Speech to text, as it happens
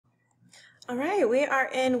All right, we are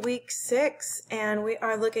in week 6 and we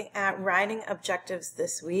are looking at writing objectives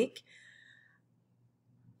this week.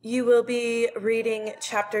 You will be reading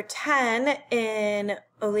chapter 10 in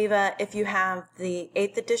Oliva if you have the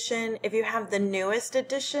 8th edition. If you have the newest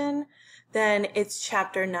edition, then it's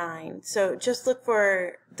chapter 9. So just look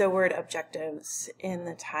for the word objectives in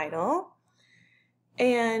the title.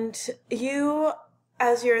 And you,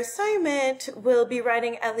 as your assignment, will be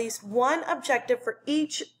writing at least one objective for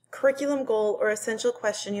each curriculum goal or essential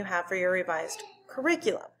question you have for your revised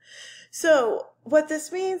curriculum. So what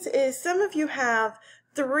this means is some of you have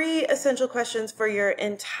 3 essential questions for your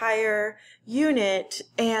entire unit,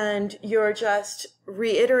 and you're just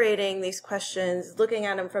reiterating these questions, looking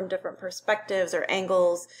at them from different perspectives or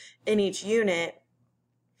angles in each unit.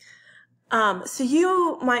 So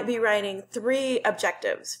you might be writing 3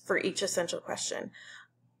 objectives for each essential question.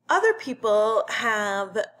 Other people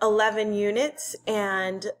have 11 units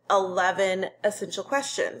and 11 essential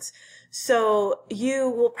questions. So you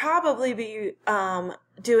will probably be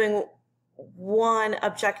doing one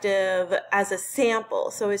objective as a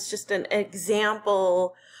sample. So it's just an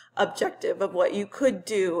example objective of what you could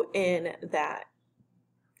do in that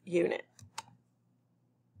unit.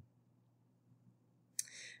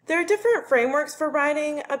 There are different frameworks for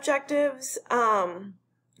writing objectives.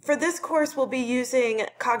 For this course, we'll be using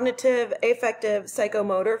cognitive, affective,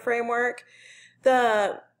 psychomotor framework.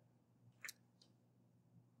 The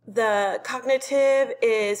cognitive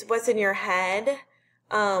is what's in your head,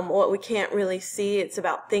 what we can't really see. It's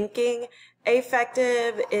about thinking.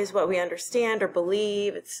 Affective is what we understand or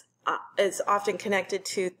believe. It's often connected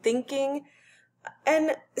to thinking.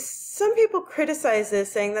 And some people criticize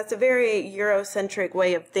this, saying that's a very Eurocentric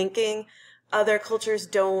way of thinking. Other cultures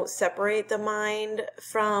don't separate the mind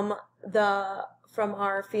from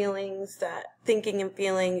our feelings, that thinking and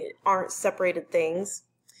feeling aren't separated things.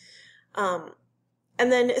 And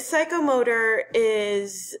then psychomotor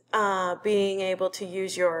is being able to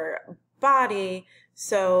use your body,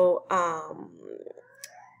 so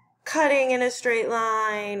cutting in a straight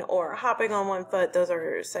line or hopping on one foot, those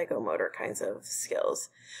are psychomotor kinds of skills.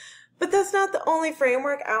 But that's not the only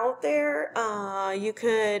framework out there. You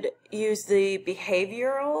could use the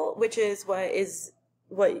behavioral, which is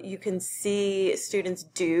what you can see students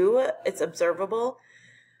do. It's observable.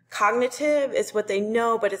 Cognitive is what they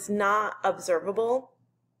know, but it's not observable.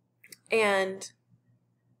 And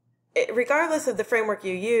regardless of the framework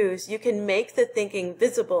you use, you can make the thinking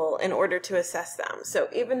visible in order to assess them. So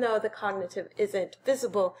even though the cognitive isn't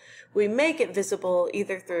visible, we make it visible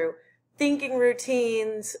either through thinking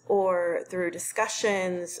routines or through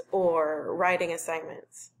discussions or writing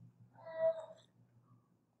assignments.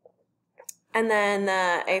 And then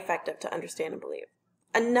the affective, to understand and believe.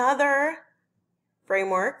 Another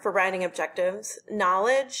framework for writing objectives: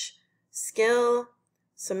 knowledge, skill,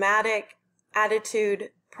 somatic,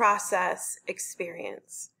 attitude, process,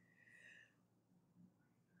 experience.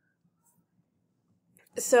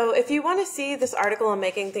 So if you want to see this article on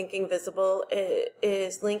making thinking visible, it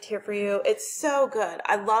is linked here for you. It's so good.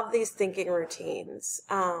 I love these thinking routines.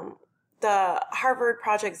 The Harvard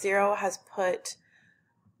Project Zero has put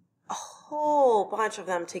a whole bunch of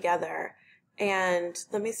them together. And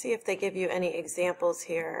let me see if they give you any examples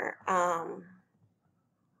here.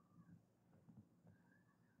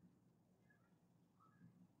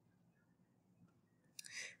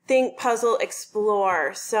 Think, puzzle,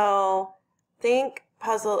 explore. So think,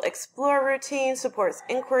 puzzle, explore routine supports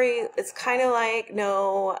inquiry. It's kind of like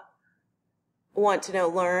know, want to know,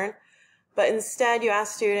 learn. But instead you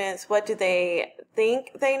ask students, what do they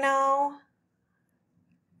think they know?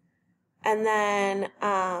 And then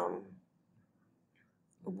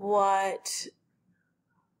what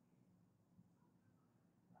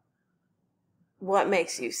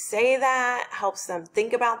makes you say that? Helps them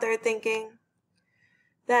think about their thinking.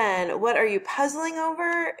 Then what are you puzzling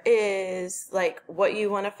over is like what you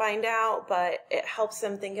want to find out, but it helps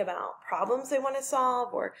them think about problems they want to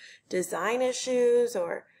solve or design issues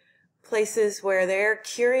or places where they're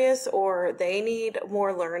curious or they need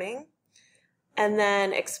more learning. And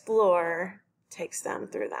then explore takes them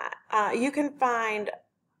through that. You can find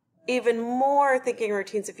even more thinking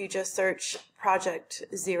routines if you just search Project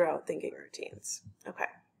Zero thinking routines. Okay.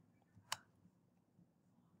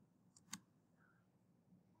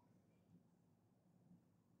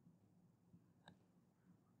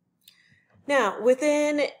 Now,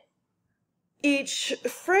 within each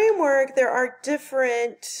framework, there are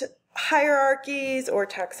different hierarchies or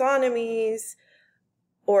taxonomies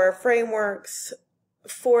or frameworks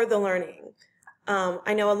for the learning.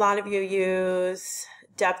 I know a lot of you use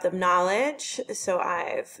depth of knowledge, so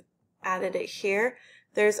I've added it here.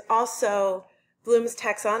 There's also Bloom's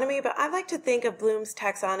taxonomy, but I like to think of Bloom's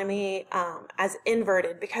taxonomy as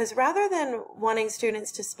inverted, because rather than wanting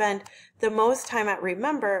students to spend the most time at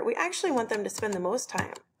remember, we actually want them to spend the most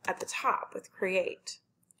time at the top with create.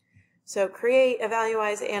 So create,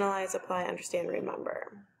 evaluate, analyze, apply, understand,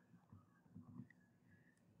 remember.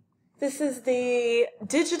 This is the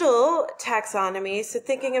digital taxonomy, so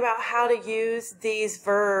thinking about how to use these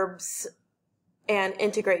verbs and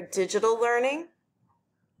integrate digital learning.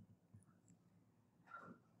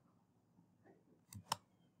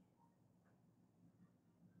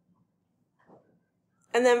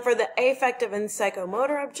 And then for the affective and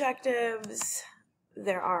psychomotor objectives,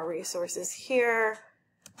 there are resources here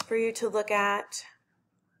for you to look at.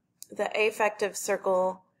 The affective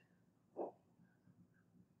circle.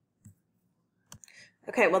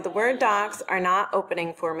 Okay, well, the Word docs are not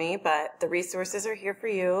opening for me, but the resources are here for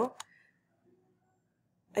you.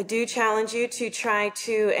 I do challenge you to try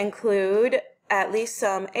to include at least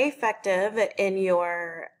some affective in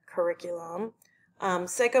your curriculum.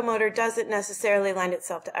 Psychomotor doesn't necessarily lend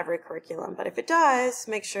itself to every curriculum, but if it does,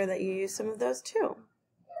 make sure that you use some of those too.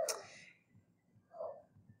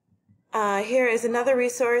 Here is another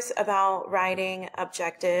resource about writing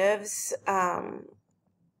objectives.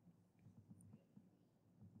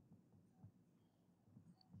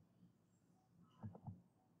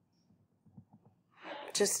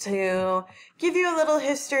 Just to give you a little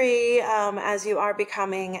history, as you are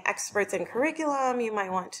becoming experts in curriculum, you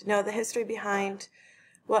might want to know the history behind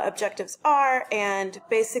what objectives are, and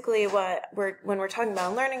basically when we're talking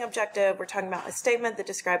about a learning objective, we're talking about a statement that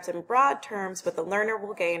describes in broad terms what the learner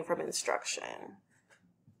will gain from instruction.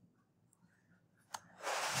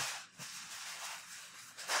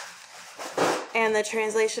 And the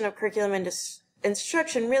translation of curriculum into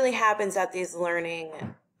instruction really happens at these learning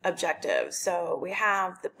objectives. So we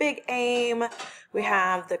have the big aim, we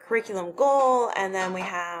have the curriculum goal, and then we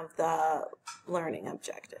have the learning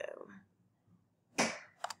objective.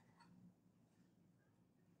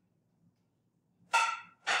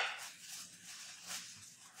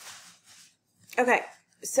 Okay,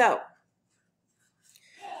 so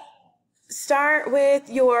start with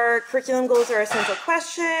your curriculum goals or essential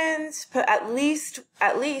questions. Put at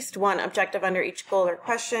least one objective under each goal or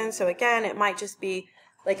question. So again, it might just be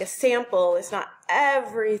like a sample. It's not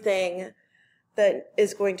everything that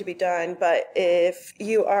is going to be done, but if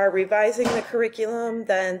you are revising the curriculum,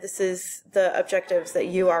 then this is the objectives that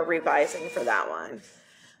you are revising for that one.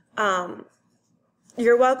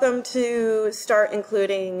 You're welcome to start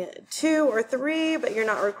including 2 or 3, but you're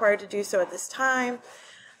not required to do so at this time,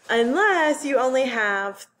 unless you only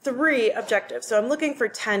have 3 objectives. So I'm looking for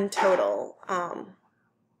 10 total,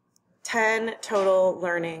 10 total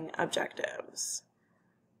learning objectives.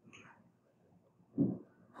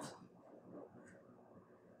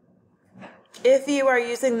 If you are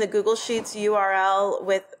using the Google Sheets URL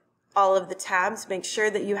with all of the tabs, make sure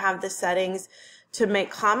that you have the settings to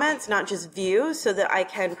make comments, not just view, so that I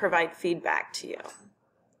can provide feedback to you.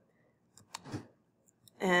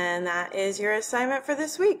 And that is your assignment for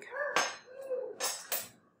this week.